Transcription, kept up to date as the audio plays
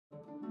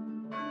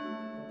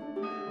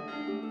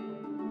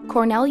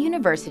Cornell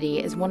University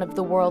is one of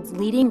the world's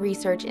leading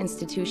research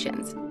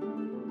institutions.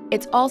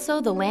 It's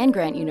also the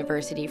land-grant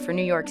university for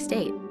New York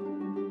State.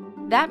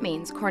 That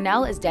means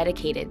Cornell is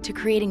dedicated to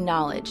creating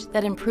knowledge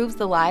that improves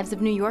the lives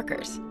of New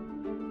Yorkers.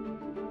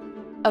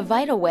 A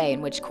vital way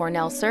in which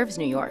Cornell serves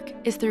New York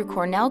is through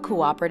Cornell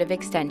Cooperative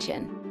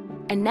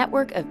Extension, a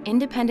network of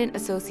independent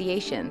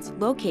associations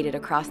located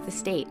across the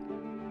state.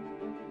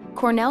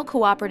 Cornell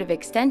Cooperative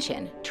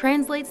Extension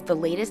translates the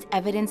latest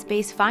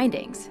evidence-based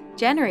findings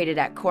generated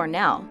at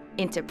Cornell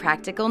into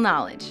practical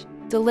knowledge,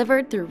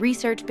 delivered through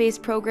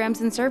research-based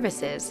programs and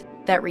services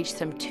that reach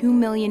some 2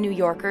 million New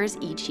Yorkers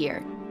each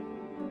year.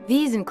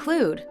 These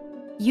include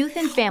youth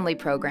and family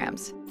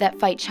programs that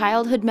fight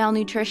childhood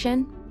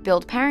malnutrition,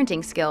 build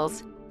parenting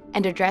skills,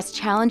 and address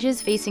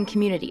challenges facing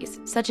communities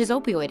such as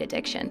opioid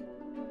addiction.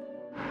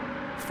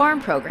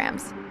 Farm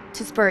programs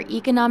to spur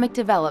economic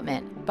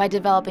development by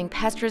developing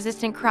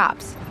pest-resistant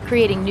crops,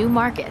 creating new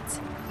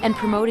markets, and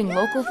promoting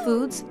local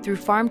foods through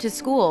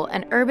farm-to-school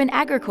and urban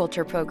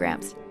agriculture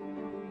programs.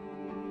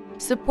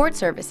 Support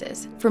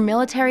services for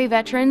military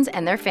veterans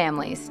and their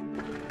families.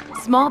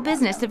 Small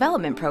business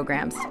development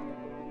programs.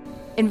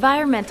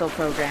 Environmental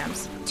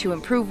programs to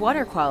improve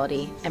water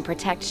quality and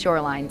protect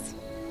shorelines.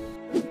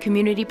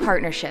 Community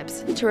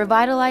partnerships to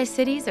revitalize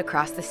cities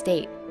across the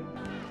state.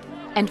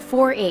 And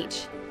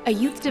 4-H, a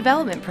youth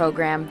development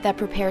program that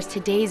prepares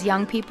today's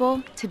young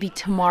people to be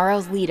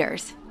tomorrow's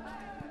leaders.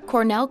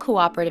 Cornell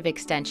Cooperative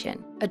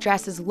Extension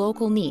addresses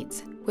local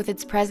needs with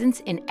its presence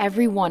in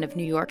every one of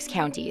New York's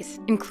counties,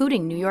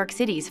 including New York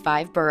City's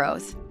 5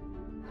 boroughs.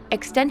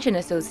 Extension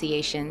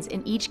associations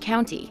in each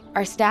county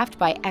are staffed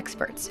by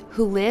experts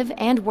who live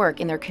and work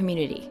in their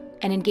community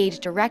and engage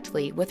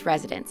directly with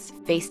residents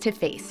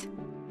face-to-face.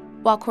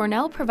 While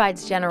Cornell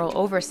provides general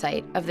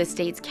oversight of the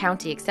state's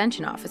county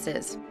extension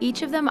offices,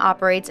 each of them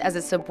operates as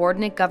a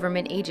subordinate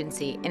government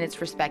agency in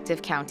its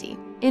respective county,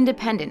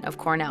 independent of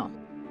Cornell.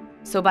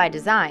 So by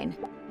design,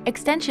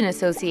 extension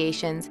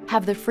associations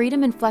have the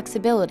freedom and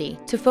flexibility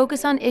to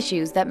focus on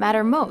issues that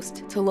matter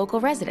most to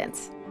local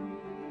residents.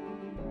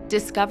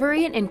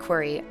 Discovery and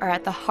inquiry are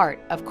at the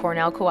heart of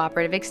Cornell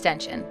Cooperative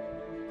Extension.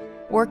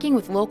 Working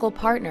with local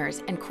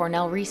partners and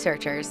Cornell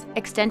researchers,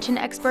 extension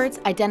experts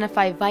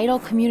identify vital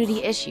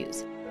community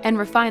issues and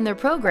refine their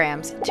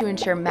programs to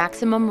ensure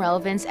maximum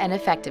relevance and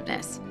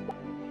effectiveness.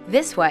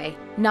 This way,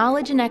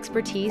 knowledge and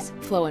expertise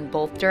flow in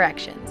both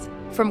directions,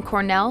 from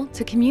Cornell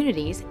to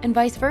communities and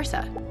vice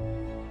versa.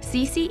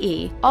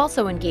 CCE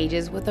also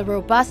engages with a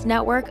robust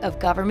network of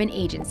government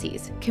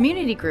agencies,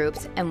 community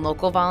groups, and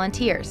local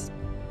volunteers.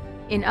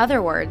 In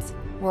other words,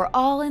 we're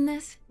all in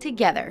this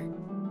together.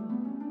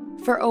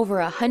 For over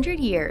 100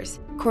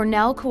 years,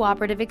 Cornell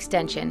Cooperative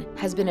Extension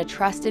has been a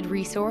trusted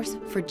resource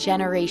for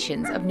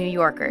generations of New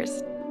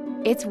Yorkers.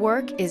 Its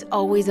work is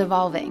always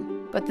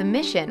evolving, but the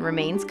mission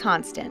remains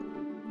constant,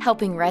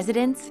 helping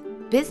residents,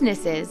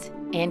 businesses,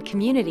 and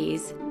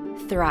communities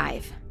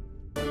thrive.